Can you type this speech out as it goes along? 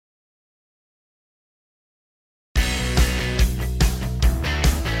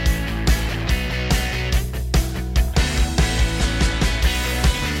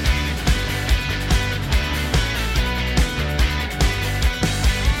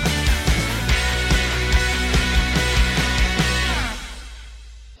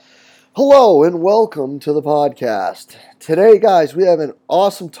Hello and welcome to the podcast. Today, guys, we have an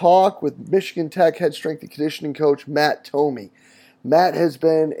awesome talk with Michigan Tech head strength and conditioning coach Matt Tomey. Matt has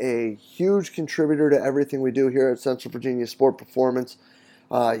been a huge contributor to everything we do here at Central Virginia Sport Performance.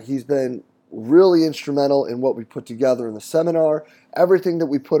 He's been really instrumental in what we put together in the seminar, everything that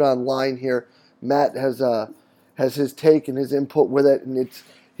we put online here. Matt has his take and his input with it, and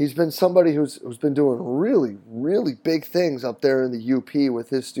he's been somebody who's been doing really big things up there in the UP with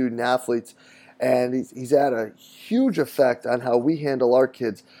his student athletes, and he's had a huge effect on how we handle our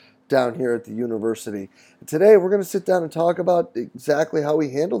kids down here at the university. And today we're going to sit down and talk about exactly how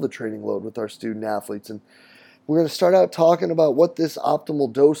we handle the training load with our student athletes, and we're going to start out talking about what this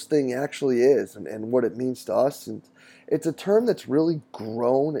optimal dose thing actually is and what it means to us. And it's a term that's really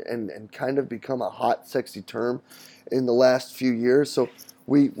grown and kind of become a hot, sexy term in the last few years. So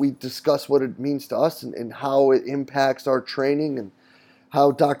we discuss what it means to us and how it impacts our training and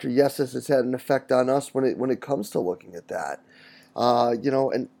how Dr. Yeses has had an effect on us when it comes to looking at that.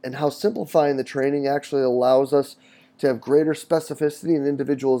 And how simplifying the training actually allows us to have greater specificity and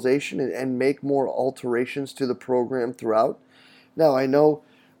individualization and make more alterations to the program throughout. Now, I know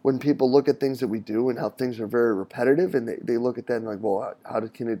when people look at things that we do and how things are very repetitive, and they look at that and like, well,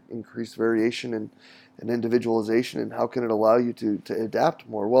 can it increase variation and individualization, and how can it allow you to adapt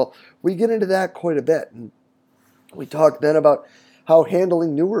more? Well, we get into that quite a bit. And we talk then about how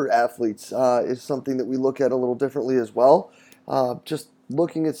handling newer athletes is something that we look at a little differently as well. Just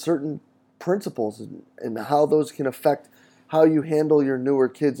looking at certain principles and how those can affect how you handle your newer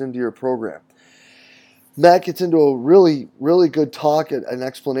kids into your program. Matt gets into a really good talk, an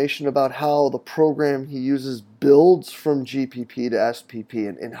explanation about how the program he uses builds from GPP to SPP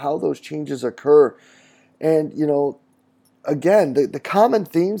and how those changes occur. And, again, the common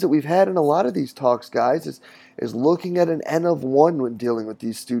themes that we've had in a lot of these talks, guys, is looking at an N of 1 when dealing with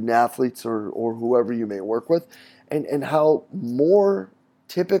these student athletes or whoever you may work with, and how more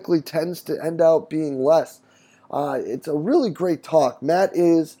typically tends to end out being less. It's a really great talk. Matt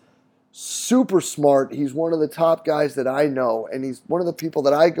is super smart. He's one of the top guys that I know, and he's one of the people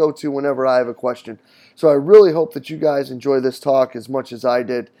that I go to whenever I have a question. So I really hope that you guys enjoy this talk as much as I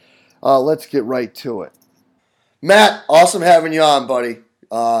did. Let's get right to it. Matt, awesome having you on, buddy.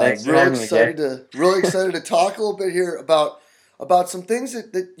 Thanks for having me, Jay. Really excited to talk a little bit here about some things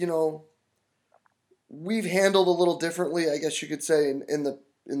that we've handled a little differently, I guess you could say, in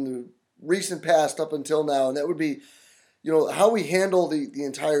the recent past up until now, and that would be how we handle the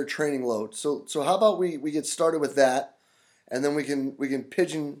entire training load. So how about we get started with that, and then we can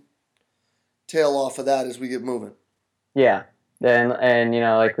pigeon tail off of that as we get moving. Yeah, and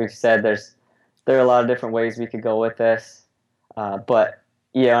like we've said, there are a lot of different ways we could go with this, but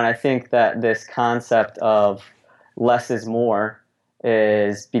and I think that this concept of less is more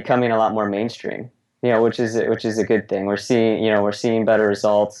is becoming a lot more mainstream. Which is a good thing. We're seeing better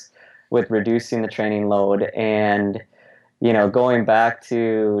results with reducing the training load, and going back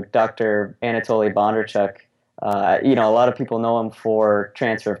to Dr. Anatoly Bondarchuk, a lot of people know him for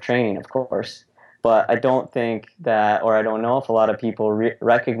transfer of training, of course, but I don't think that, or I don't know if a lot of people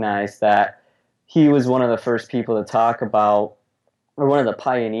recognize that he was one of the first people to talk about, or one of the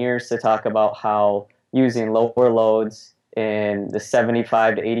pioneers to talk about how using lower loads in the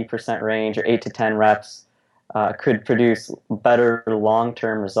 75 to 80% range, or 8 to 10 reps, could produce better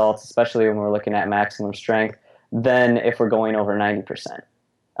long-term results, especially when we're looking at maximum strength, than if we're going over 90%.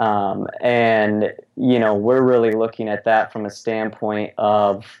 And we're really looking at that from a standpoint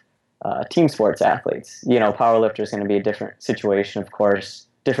of team sports athletes. Powerlifter is going to be a different situation, of course,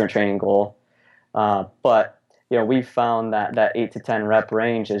 different training goal. But we've found that 8 to 10 rep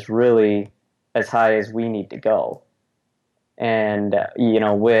range is really as high as we need to go. And,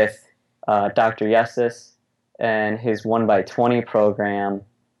 with Dr. Yeses and his 1x20 program,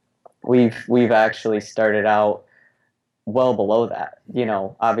 we've actually started out well below that.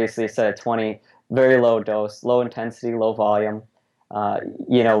 Obviously set at 20, very low dose, low intensity, low volume.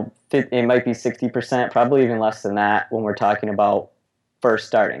 It might be 60%, probably even less than that when we're talking about first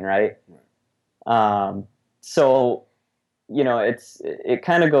starting, right? So, it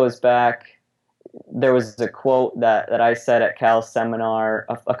kind of goes back. There was a quote that I said at Cal's seminar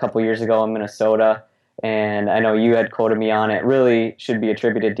a couple years ago in Minnesota, and I know you had quoted me on it. Really should be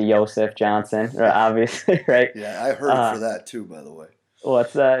attributed to Joseph Johnson, obviously, right? Yeah, I heard it for that too, by the way.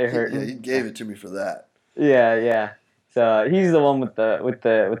 What's that? He gave it to me for that. Yeah. So he's the one with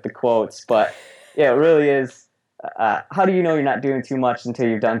the quotes, but yeah, it really is. How do you know you're not doing too much until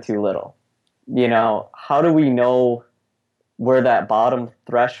you've done too little? How do we know where that bottom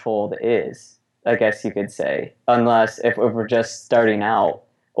threshold is? I guess you could say, unless if we're just starting out.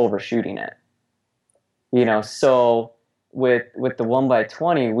 overshooting it. So with the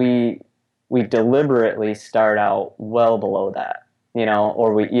 1x20, we deliberately start out well below that,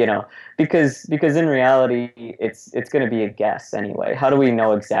 or because in reality it's going to be a guess anyway. How do we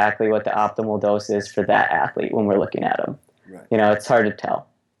know exactly what the optimal dose is for that athlete when we're looking at them? Right. It's hard to tell.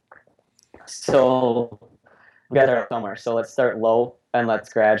 So we got to start somewhere. So let's start low and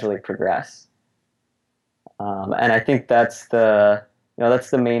let's gradually progress. And I think that's the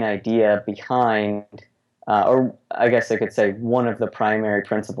main idea behind, or I guess I could say one of the primary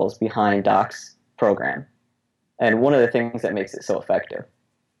principles behind Doc's program, and one of the things that makes it so effective.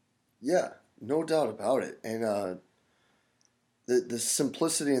 Yeah, no doubt about it. And the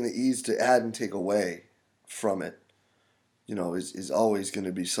simplicity and the ease to add and take away from it, is always going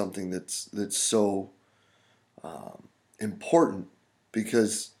to be something that's so important,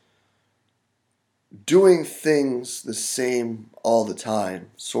 because doing things the same all the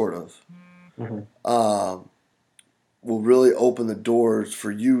time, sort of, will really open the doors for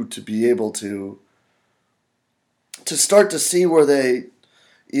you to be able to start to see where they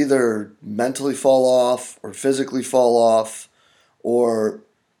either mentally fall off or physically fall off, or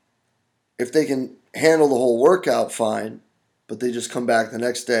if they can handle the whole workout fine, but they just come back the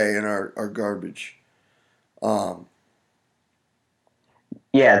next day and are garbage.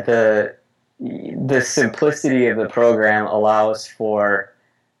 Yeah, the simplicity of the program allows for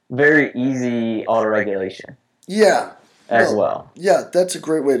very easy autoregulation. Yeah. As well. Yeah, that's a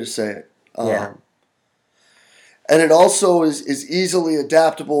great way to say it. Yeah. And it also is easily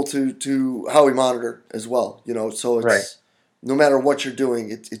adaptable to how we monitor as well. So it's right. No matter what you're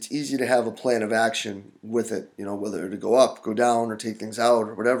doing, it's easy to have a plan of action with it. Whether to go up, go down, or take things out,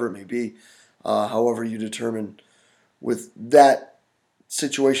 or whatever it may be. However you determine with that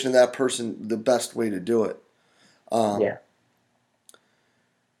situation and that person the best way to do it. Yeah.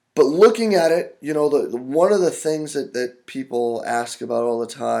 But looking at it, one of the things that people ask about all the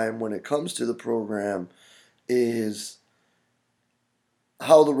time when it comes to the program is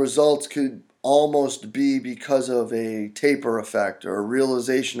how the results could almost be because of a taper effect or a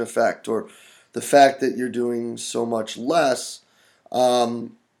realization effect, or the fact that you're doing so much less, that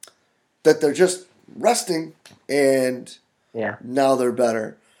they're just resting and now they're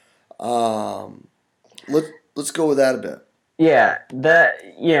better. Let's go with that a bit. Yeah, that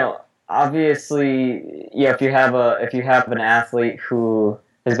obviously, if you have an athlete who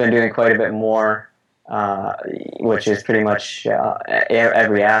has been doing quite a bit more, which is pretty much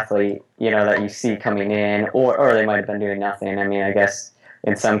every athlete that you see coming in, or they might have been doing nothing. I mean, I guess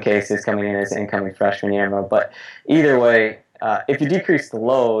in some cases coming in as incoming freshmen, but either way, if you decrease the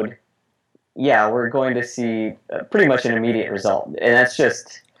load, we're going to see pretty much an immediate result, and that's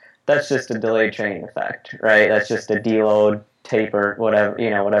just a delayed training effect, right? That's just a deload, taper, whatever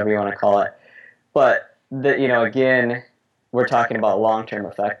you want to call it. But again, we're talking about long-term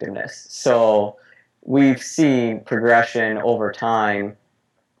effectiveness. So we've seen progression over time.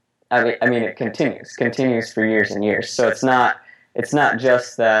 I mean, it continues for years and years. So it's not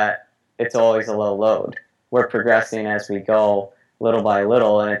just that it's always a low load. We're progressing as we go, little by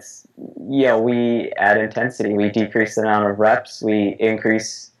little, and we add intensity, we decrease the amount of reps, we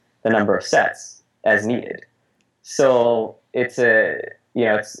increase the number of sets as needed. So it's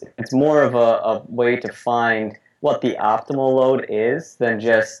more of a way to find what the optimal load is than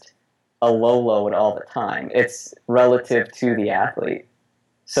just a low load all the time. It's relative to the athlete.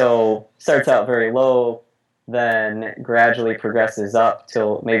 So starts out very low, then gradually progresses up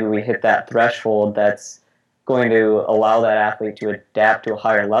till maybe we hit that threshold that's going to allow that athlete to adapt to a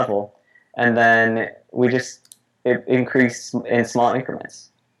higher level, and then we just increase in small increments.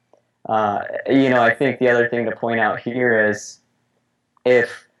 I think the other thing to point out here is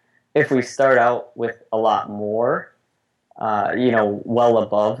if we start out with a lot more, well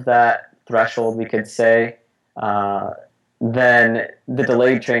above that threshold, we could say, then the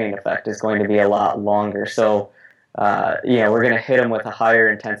delayed training effect is going to be a lot longer. So, we're going to hit them with a higher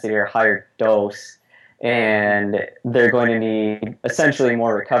intensity or higher dose, and they're going to need essentially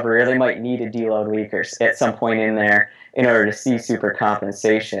more recovery, or they might need a deload week or at some point in there in order to see super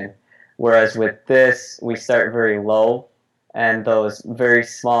compensation. Whereas with this, we start very low, and those very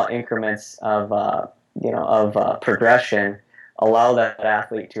small increments of progression allow that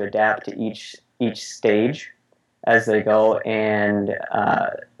athlete to adapt to each stage as they go, and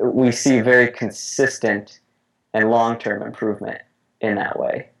we see very consistent and long-term improvement in that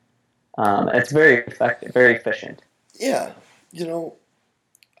way. It's very effective, very efficient. Yeah,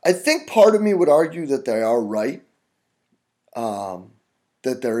 I think part of me would argue that they are right.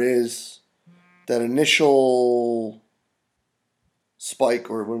 That there is that initial spike,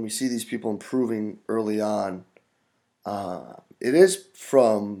 or when we see these people improving early on, it is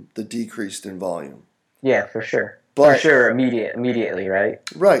from the decreased in volume. Yeah, for sure. But, for sure, immediately, right?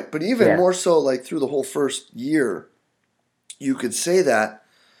 Right, but even Yeah. more so, like through the whole first year, you could say that,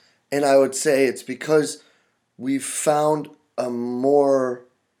 and I would say it's because we've found a more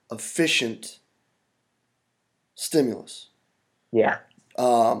efficient stimulus. Yeah.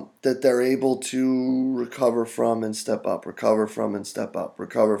 That they're able to recover from and step up, recover from and step up,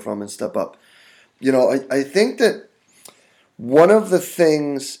 recover from and step up. You know, I think that one of the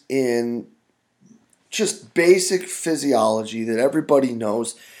things in just basic physiology that everybody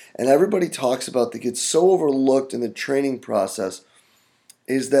knows and everybody talks about that gets so overlooked in the training process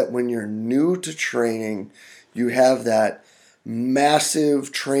is that when you're new to training, you have that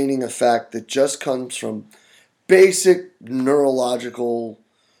massive training effect that just comes from basic neurological,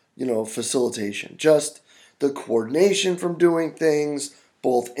 facilitation. Just the coordination from doing things,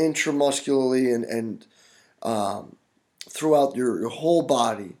 both intramuscularly and throughout your whole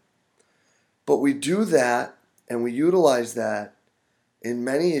body. But we do that and we utilize that in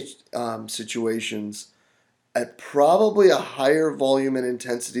many situations at probably a higher volume and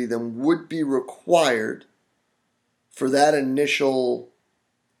intensity than would be required for that initial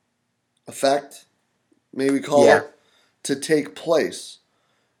effect, maybe call it, to take place.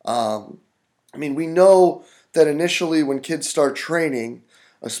 We know that initially when kids start training,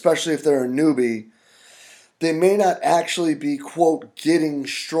 especially if they're a newbie, they may not actually be, quote, getting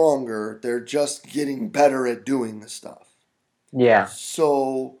stronger. They're just getting better at doing the stuff. Yeah.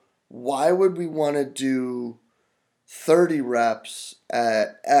 So why would we want to do 30 reps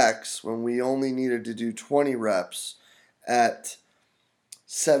at X when we only needed to do 20 reps at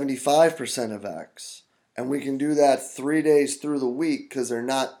 75% of X? And we can do that 3 days through the week because they're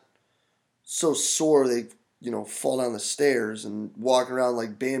not so sore they, fall down the stairs and walk around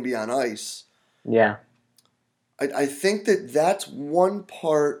like Bambi on ice. Yeah. I think that that's one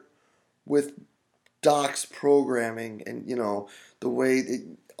part with Doc's programming and, the way that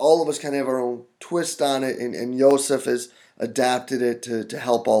all of us kind of have our own twist on it, and Yosef has adapted it to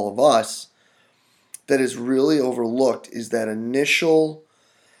help all of us, that is really overlooked is that initial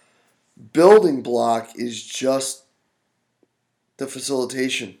building block is just the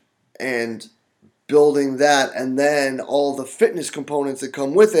facilitation and building that, and then all the fitness components that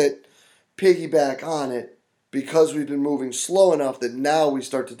come with it piggyback on it because we've been moving slow enough that now we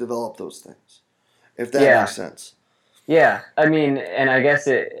start to develop those things, if that makes sense. Yeah, and I guess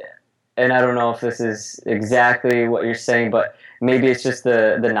and I don't know if this is exactly what you're saying, but maybe it's just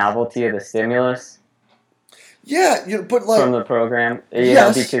the novelty of the stimulus. Yeah, but like from the program,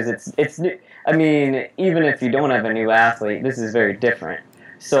 yes. Because it's new. Even if you don't have a new athlete, this is very different.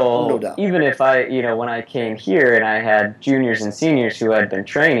 So no doubt. Even if when I came here and I had juniors and seniors who had been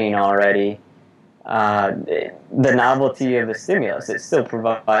training already, the novelty of the stimulus, it still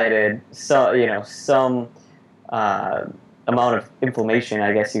provided some amount of inflammation,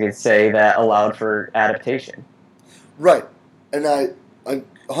 I guess you could say, that allowed for adaptation. Right, and I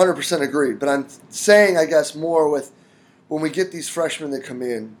 100% agree. But I'm saying, I guess, more with when we get these freshmen that come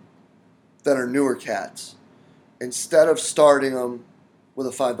in that are newer cats, instead of starting them with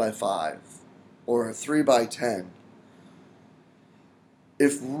a 5x5 or a 3x10,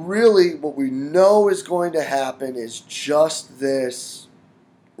 if really what we know is going to happen is just this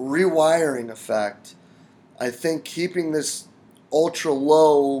rewiring effect, I think keeping this ultra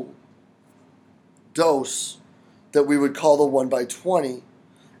low dose that we would call the 1x20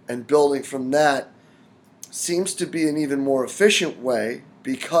 and building from that seems to be an even more efficient way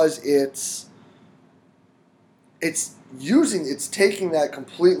because it's taking that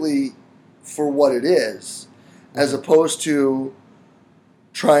completely for what it is, as opposed to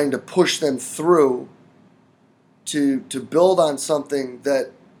trying to push them through to build on something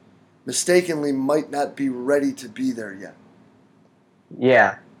that mistakenly might not be ready to be there yet.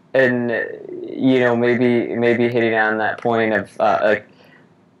 Yeah, and maybe hitting on that point of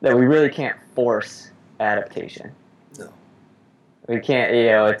that we really can't force adaptation. No, we can't.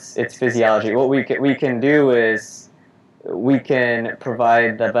 It's physiology. What we can do is we can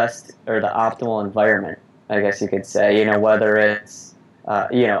provide the best or the optimal environment, I guess you could say. Whether it's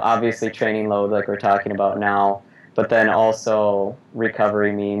obviously training load like we're talking about now, but then also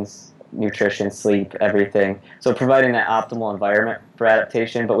recovery means nutrition, sleep, everything. So providing that optimal environment for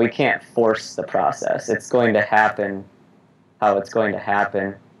adaptation, but we can't force the process. It's going to happen how it's going to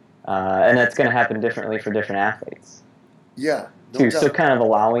happen, and that's going to happen differently for different athletes. Yeah. No doubt. So kind of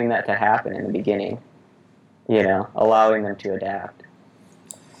allowing that to happen in the beginning, allowing them to adapt.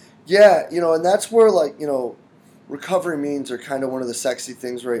 Yeah, and that's where, recovery means are kind of one of the sexy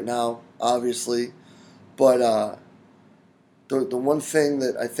things right now, obviously. But the one thing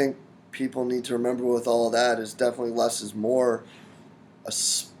that I think people need to remember with all of that is definitely less is more,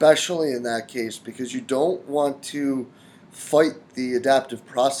 especially in that case, because you don't want to fight the adaptive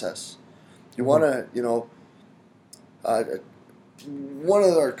process. You want to, one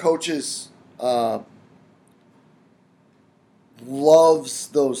of our coaches loves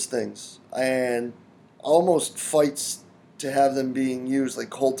those things and almost fights to have them being used, like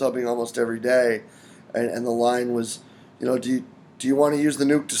cold tubbing almost every day. And the line was, do you want to use the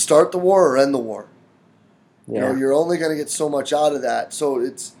nuke to start the war or end the war? Yeah. You're only going to get so much out of that. So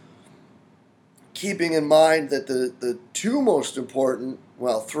it's keeping in mind that the two most important,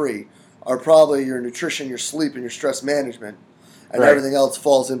 well, three, are probably your nutrition, your sleep, and your stress management. And Right. everything else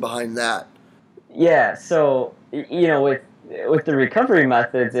falls in behind that. Yeah, so with the recovery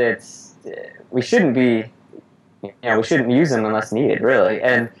methods, we shouldn't we shouldn't use them unless needed, really.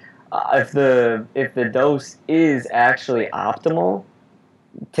 And if the dose is actually optimal,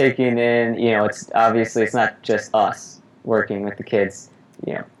 taking in, it's not just us working with the kids,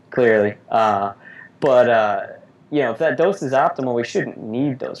 clearly. But if that dose is optimal, we shouldn't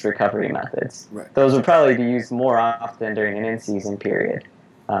need those recovery methods. Right. Those would probably be used more often during an in-season period,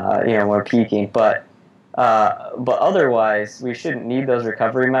 when we're peaking. But otherwise, we shouldn't need those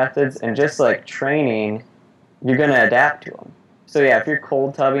recovery methods. And just like training, you're going to adapt to them. So yeah, if you're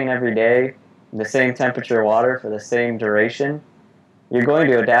cold tubbing every day, the same temperature water for the same duration, you're going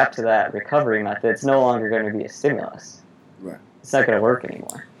to adapt to that recovery method. It's no longer going to be a stimulus. Right. It's not going to work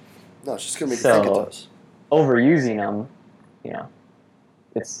anymore. No, it's just going to make you think it does. Overusing them,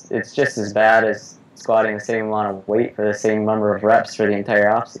 it's just as bad as squatting the same amount of weight for the same number of reps for the entire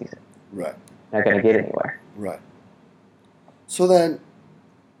off season. Right. Not going to get anywhere. Right. So then,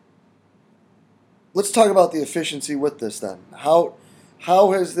 let's talk about the efficiency with this then. How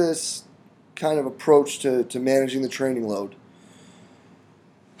has this kind of approach to managing the training load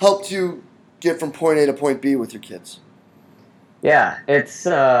helped you get from point A to point B with your kids? Yeah, it's,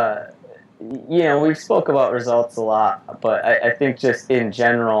 we spoke about results a lot, but I think just in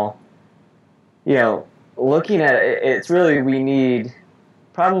general, looking at it, it's really, we need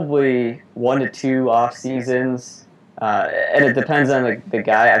probably 1 to 2 off seasons, and it depends on the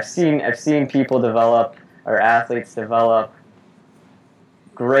guy. I've seen people develop, or athletes develop,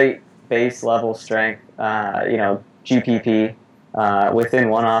 great base level strength, GPP, within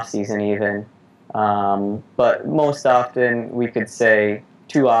one off season even. But most often we could say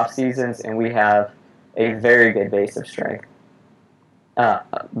 2 off seasons and we have a very good base of strength.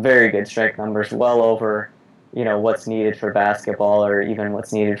 Very good strength numbers, well over, what's needed for basketball or even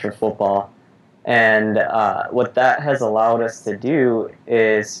what's needed for football. And what that has allowed us to do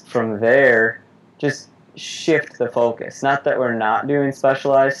is from there just shift the focus. Not that we're not doing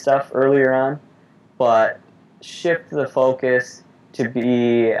specialized stuff earlier on, but shift the focus to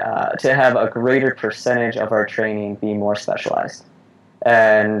be to have a greater percentage of our training be more specialized,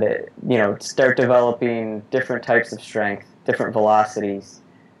 and start developing different types of strength, different velocities.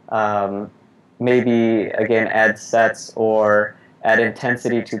 Maybe again add sets or add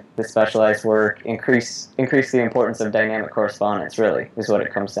intensity to the specialized work. Increase the importance of dynamic correspondence. Really, is what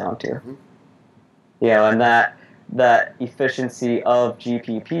it comes down to. Mm-hmm. And that efficiency of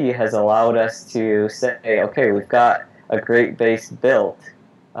GPP has allowed us to say, okay, we've got a great base built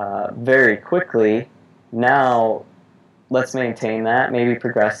very quickly. Now let's maintain that, maybe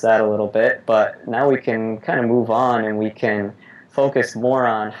progress that a little bit, but now we can kind of move on and we can focus more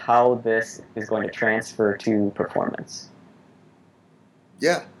on how this is going to transfer to performance.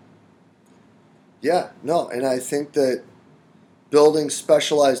 Yeah. No, and I think that building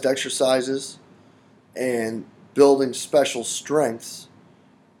specialized exercises and building special strengths,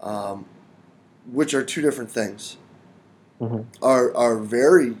 which are two different things, mm-hmm. are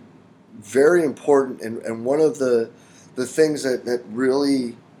very, very important, and one of the things that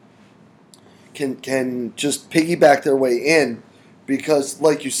really can just piggyback their way in, because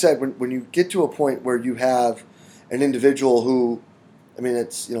like you said, when you get to a point where you have an individual who, I mean,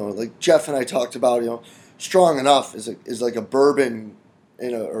 it's, like Jeff and I talked about, strong enough is like a bourbon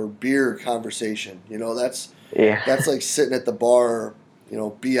or beer conversation. That's like sitting at the bar,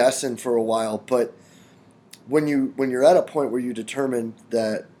 BSing for a while. But when you're at a point where you determine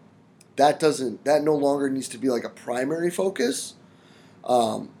that no longer needs to be like a primary focus,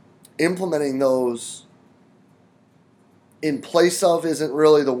 implementing those in place of isn't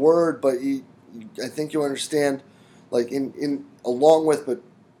really the word, but I think you understand, like in along with, but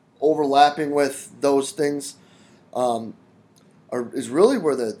overlapping with those things, is really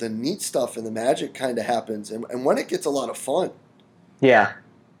where the neat stuff and the magic kind of happens, and when it gets a lot of fun. Yeah.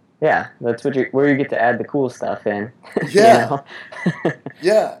 Yeah, that's where you get to add the cool stuff in. Yeah, You know?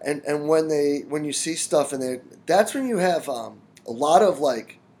 yeah, and when you see stuff and that's when you have a lot of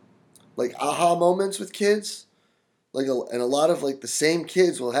like aha moments with kids, and a lot of like the same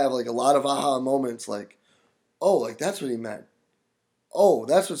kids will have like a lot of aha moments, like, oh, like that's what he meant. Oh,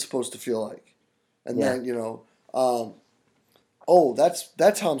 that's what it's supposed to feel like, and Yeah. then oh,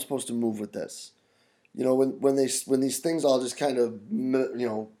 that's how I'm supposed to move with this. When these things all just kind of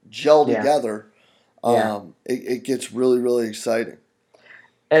gel Yeah. together, Yeah. it gets really, really exciting.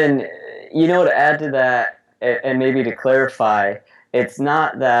 And to add to that, and maybe to clarify, it's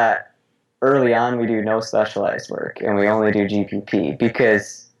not that early on we do no specialized work and we only do GPP,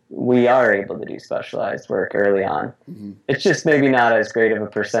 because we are able to do specialized work early on. Mm-hmm. It's just maybe not as great of a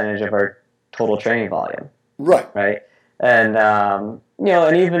percentage of our total training volume. Right. Right. And and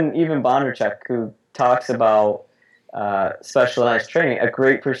even Bondarchuk, who talks about specialized training, a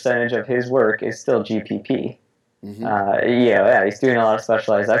great percentage of his work is still GPP. Mm-hmm. He's doing a lot of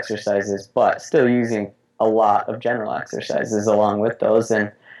specialized exercises, but still using a lot of general exercises along with those.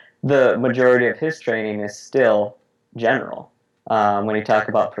 And the majority of his training is still general when you talk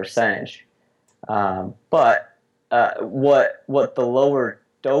about percentage. But what the lower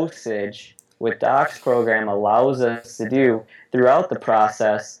dosage with Doc's program allows us to do throughout the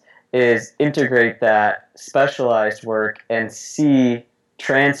process is integrate that specialized work and see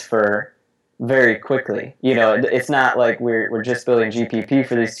transfer very quickly. It's not like we're just building GPP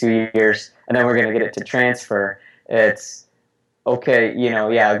for these 2 years and then we're going to get it to transfer. It's okay,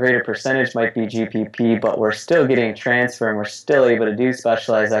 a greater percentage might be GPP, but we're still getting transfer and we're still able to do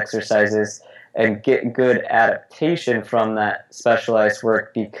specialized exercises and get good adaptation from that specialized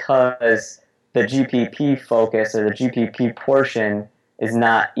work, because the GPP focus or the GPP portion is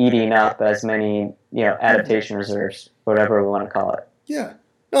not eating up as many, adaptation reserves, whatever we want to call it. Yeah.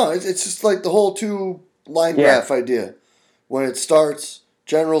 No, it's just like the whole 2-line graph idea. When it starts,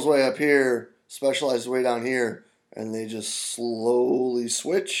 general's way up here, specialized way down here, and they just slowly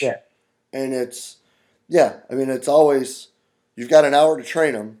switch. Yeah. And it's always, you've got an hour to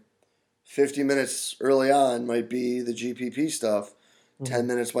train them. 50 minutes early on might be the GPP stuff. 10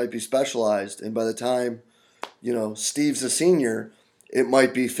 minutes might be specialized. And by the time, Steve's a senior, it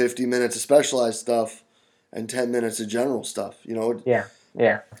might be 50 minutes of specialized stuff and 10 minutes of general stuff. Yeah.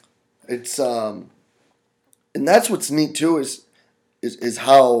 It's and that's what's neat too is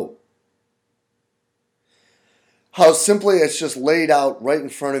how simply it's just laid out right in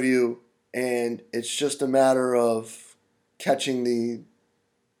front of you, and it's just a matter of catching the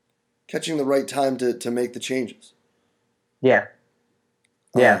right time to make the changes. Yeah.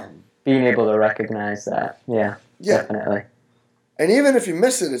 Being able to recognize that. Yeah. Definitely. And even if you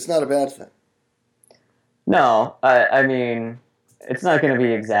miss it, it's not a bad thing. No, I mean, it's not going to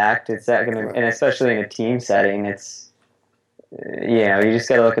be exact. It's not going to, and especially in a team setting, it's, you just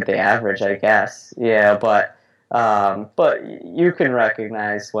got to look at the average, I guess. Yeah, but you can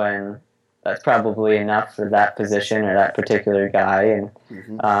recognize when that's probably enough for that position or that particular guy, and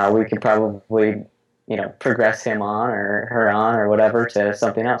we could probably, progress him on or her on or whatever to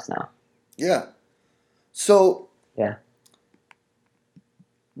something else now. Yeah. So. Yeah.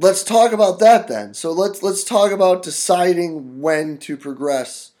 Let's talk about that then. So let's talk about deciding when to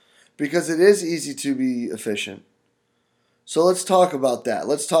progress, because it is easy to be efficient. So let's talk about that.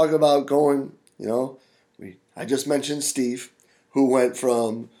 Let's talk about going, I just mentioned Steve, who went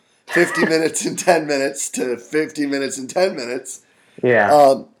from 50 minutes and 10 minutes to 50 minutes and 10 minutes.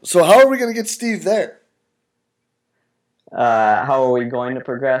 Yeah. So how are we going to get Steve there? How are we going to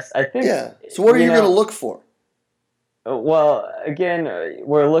progress? I think. Yeah. So what are you going to look for? Well, again,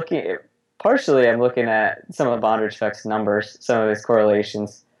 we're looking. Partially, I'm looking at some of Bondarchuk's numbers, some of his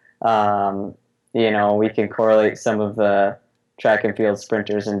correlations. We can correlate some of the track and field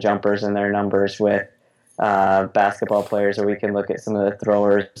sprinters and jumpers and their numbers with basketball players, or we can look at some of the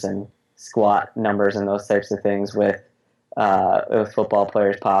throwers and squat numbers and those types of things with football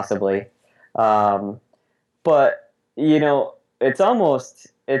players, possibly. But it's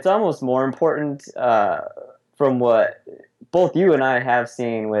almost more important. From what both you and I have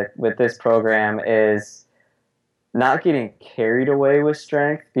seen with this program, is not getting carried away with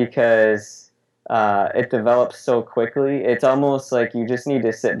strength, because it develops so quickly. It's almost like you just need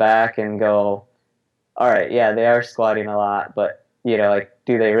to sit back and go, all right, yeah, they are squatting a lot, but do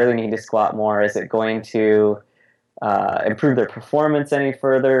they really need to squat more? Is it going to improve their performance any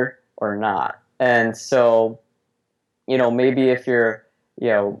further or not? And so, maybe if you're,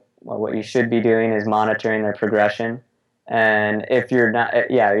 what you should be doing is monitoring their progression And if you're not,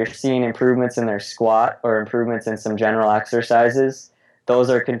 you're seeing improvements in their squat or improvements in some general exercises. Those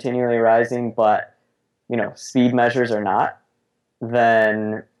are continually rising, but speed measures are not.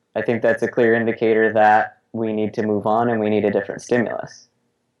 Then I think that's a clear indicator that we need to move on and we need a different stimulus.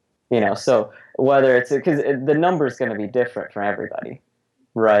 So whether it's because the number is going to be different for everybody,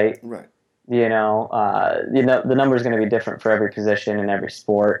 right? Right. The number is going to be different for every position in every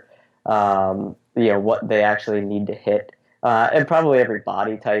sport. What they actually need to hit, and probably every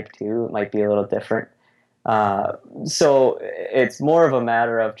body type too. It might be a little different. So it's more of a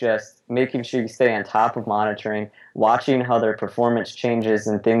matter of just making sure you stay on top of monitoring, watching how their performance changes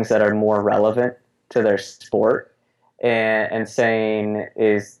and things that are more relevant to their sport, and saying,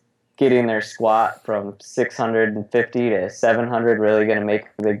 is getting their squat from 650 to 700 really going to make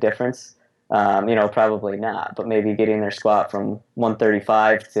a big difference? Probably not, but maybe getting their squat from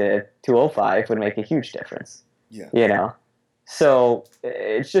 135 to 205 would make a huge difference. Yeah. So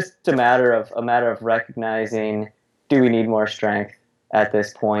it's just a matter of recognizing, do we need more strength at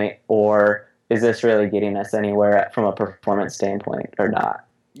this point, or is this really getting us anywhere from a performance standpoint or not?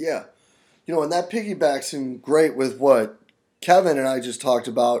 Yeah. And that piggybacks in great with what Kevin and I just talked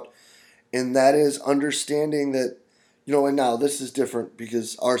about, and that is understanding that, and now this is different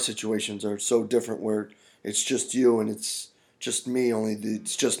because our situations are so different where it's just you and it's just me, only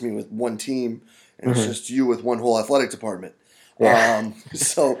it's just me with one team, and it's just you with one whole athletic department. Yeah.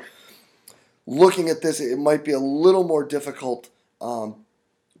 So looking at this, it might be a little more difficult,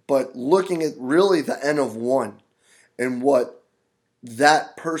 but looking at really the N of one and what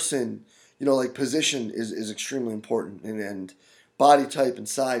that person, like position is extremely important, and body type and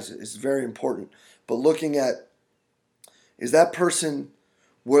size is very important. But looking at, is that person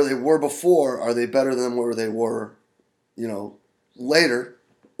where they were before, are they better than where they were, later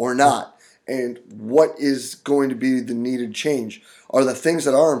or not? And what is going to be the needed change? Are the things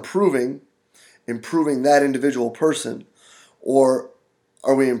that are improving that individual person, or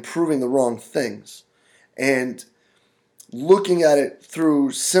are we improving the wrong things? And looking at it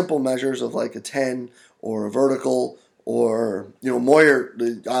through simple measures of like a 10 or a vertical, or, Moyer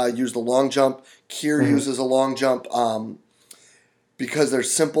used the long jump. Keir uses a long jump because they're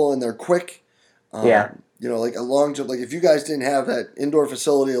simple and they're quick. Like a long jump. Like if you guys didn't have that indoor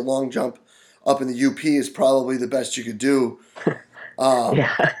facility, a long jump up in the UP is probably the best you could do.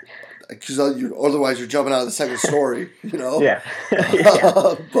 Because otherwise you're jumping out of the second story, Yeah.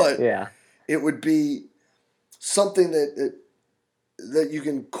 But yeah. it would be something that you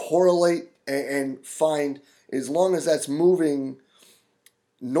can correlate and find. As long as that's moving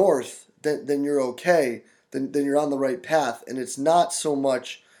north, then you're okay. Then you're on the right path. And it's not so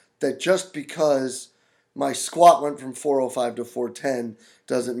much that just because my squat went from 405 to 410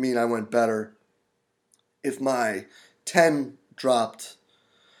 doesn't mean I went better. If my 10 dropped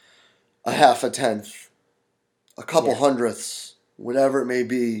a half a tenth, a couple hundredths, whatever it may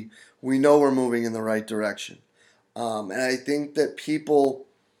be, we know we're moving in the right direction. And I think that people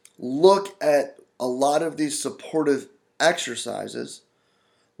look at a lot of these supportive exercises,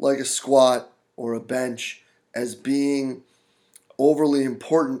 like a squat or a bench, as being overly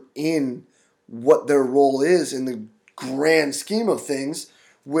important in what their role is in the grand scheme of things,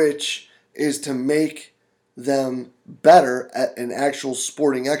 which is to make them better at an actual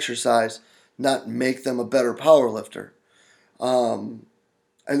sporting exercise, not make them a better power lifter. And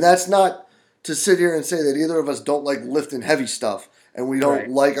that's not to sit here and say that either of us don't like lifting heavy stuff and we don't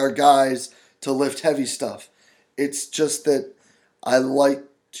like our guys to lift heavy stuff. It's just that I like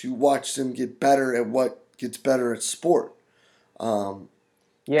to watch them get better at what gets better at sport.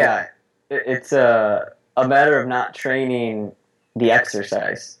 It's a matter of not training the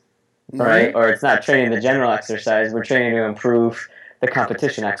exercise, right? Or it's not training the general exercise. We're training to improve the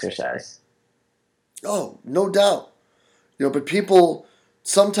competition exercise. Oh, no doubt. But people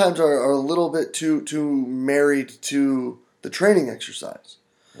sometimes are a little bit too married to the training exercise.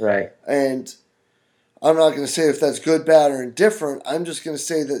 Right. And I'm not going to say if that's good, bad, or indifferent. I'm just going to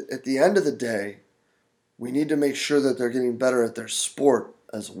say that at the end of the day, we need to make sure that they're getting better at their sport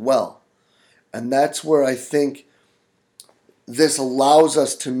as well. And that's where I think this allows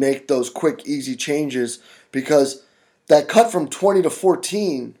us to make those quick, easy changes, because that cut from 20 to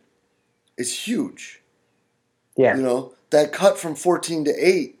 14 is huge. Yeah. That cut from 14 to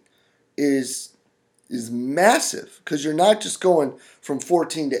 8 is massive, because you're not just going from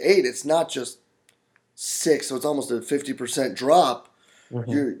 14 to 8. It's not just 6, so it's almost a 50% drop.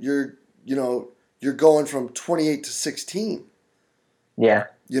 Mm-hmm. You're going from 28 to 16. Yeah.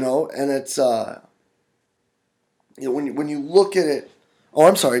 And it's when you look at it. Oh,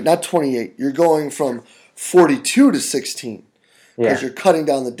 I'm sorry, not 28. You're going from 42 to 16 because Yeah. you're cutting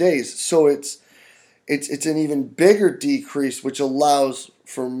down the days. So it's an even bigger decrease, which allows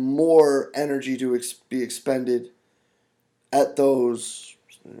for more energy to be expended at those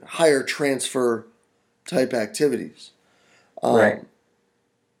higher transfer type activities. Right.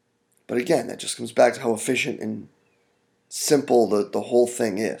 But again, that just comes back to how efficient and simple the whole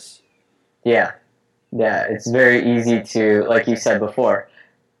thing is. Yeah. Yeah. It's very easy to, like you said before,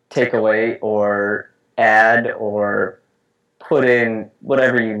 take away or add or put in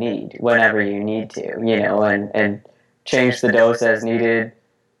whatever you need whenever you need to, and change the dose as needed,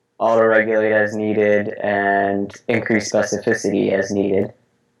 auto-regulate as needed, and increase specificity as needed.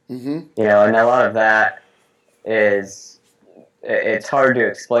 Mm-hmm. And a lot of that is, it's hard to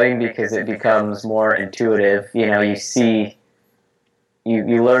explain because it becomes more intuitive. You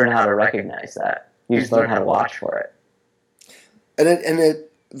learn how to recognize that. You just learn how to watch for it. And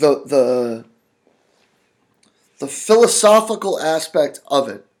the philosophical aspect of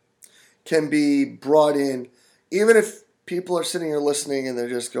it can be brought in, even if people are sitting here listening and they're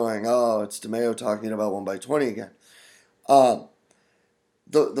just going, "Oh, it's DeMeo talking about 1x20 again." The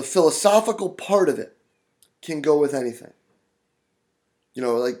philosophical part of it can go with anything.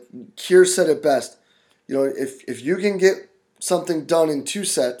 Like Keir said it best. If you can get something done in 2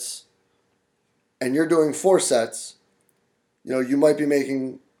 sets, and you're doing 4 sets, you might be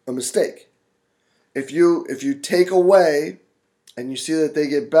making a mistake. If you take away, and you see that they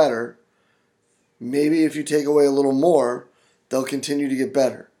get better, maybe if you take away a little more, they'll continue to get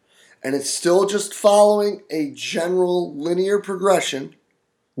better. And it's still just following a general linear progression.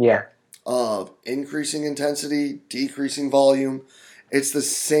 Yeah. Of increasing intensity, decreasing volume. It's the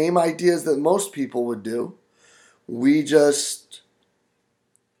same ideas that most people would do. We just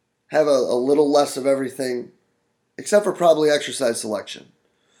have a little less of everything, except for probably exercise selection.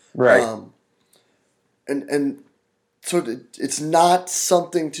 Right. And so it's not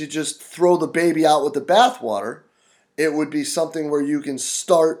something to just throw the baby out with the bathwater. It would be something where you can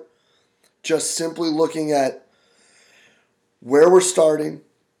start just simply looking at where we're starting,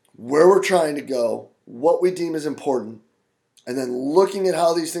 where we're trying to go, what we deem as important, and then looking at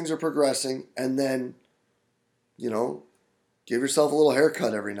how these things are progressing, and then, give yourself a little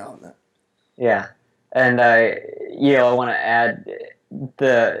haircut every now and then. Yeah. And I want to add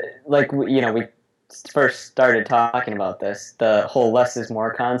we first started talking about this, the whole less is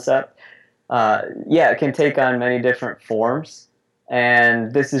more concept. It can take on many different forms,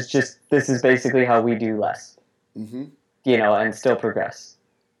 and this is basically how we do less. Mm-hmm. And still progress.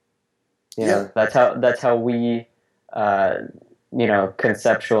 That's how we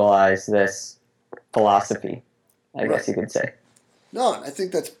conceptualize this philosophy, I guess you could say. No, I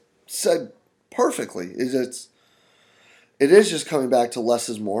think that's said perfectly. It is just coming back to less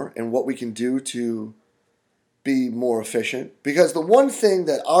is more and what we can do to be more efficient. Because the one thing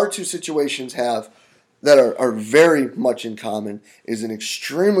that our two situations have that are very much in common is an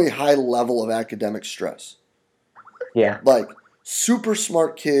extremely high level of academic stress. Yeah. Like super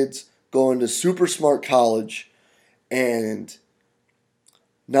smart kids going to super smart college, and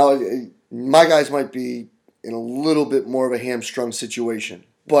now my guys might be in a little bit more of a hamstrung situation.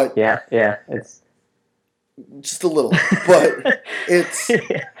 But yeah, it's just a little. But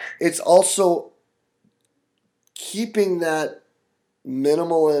it's also keeping that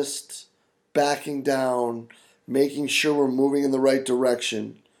minimalist, backing down, making sure we're moving in the right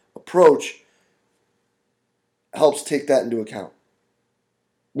direction approach helps take that into account.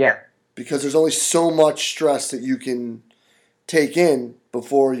 Yeah. Because there's only so much stress that you can take in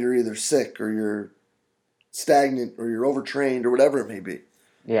before you're either sick or you're stagnant or you're overtrained or whatever it may be.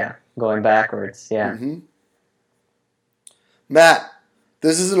 Yeah, going backwards, yeah. Mm-hmm. Matt,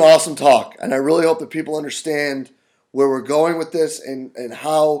 this is an awesome talk, and I really hope that people understand where we're going with this and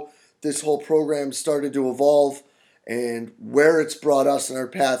how this whole program started to evolve and where it's brought us in our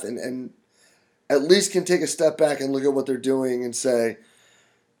path, and at least can take a step back and look at what they're doing and say,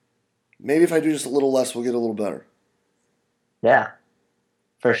 maybe if I do just a little less, we'll get a little better. Yeah,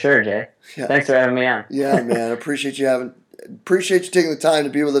 for sure, Jay. Yeah. Thanks for having me on. Yeah, man. Appreciate you taking the time to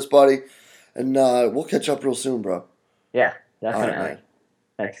be with us, buddy. And we'll catch up real soon, bro. Yeah, definitely. All right,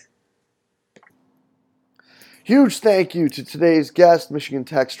 thanks. Huge thank you to today's guest, Michigan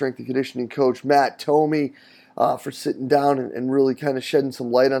Tech strength and conditioning coach Matt Thome, for sitting down and really kind of shedding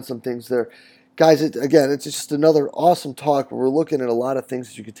some light on some things there. Guys, it's just another awesome talk where we're looking at a lot of things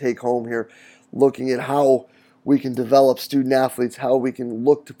that you could take home here, looking at how we can develop student athletes, how we can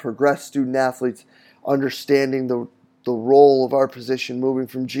look to progress student athletes, understanding the role of our position moving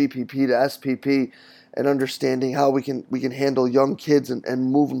from GPP to SPP, and understanding how we can handle young kids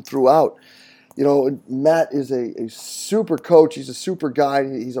and move them throughout. Matt is a super coach. He's a super guy.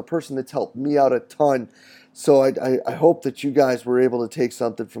 He's a person that's helped me out a ton. So I hope that you guys were able to take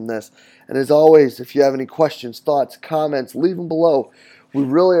something from this. And as always, if you have any questions, thoughts, comments, leave them below. We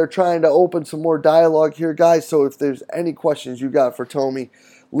really are trying to open some more dialogue here, guys. So if there's any questions you got for Tommy,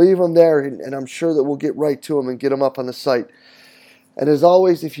 leave them there, and I'm sure that we'll get right to them and get them up on the site. And as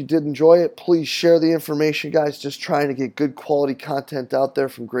always, if you did enjoy it, please share the information, guys. Just trying to get good quality content out there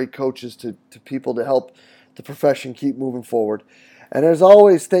from great coaches to people to help the profession keep moving forward. And as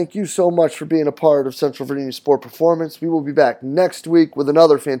always, thank you so much for being a part of Central Virginia Sport Performance. We will be back next week with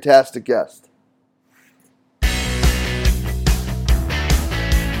another fantastic guest.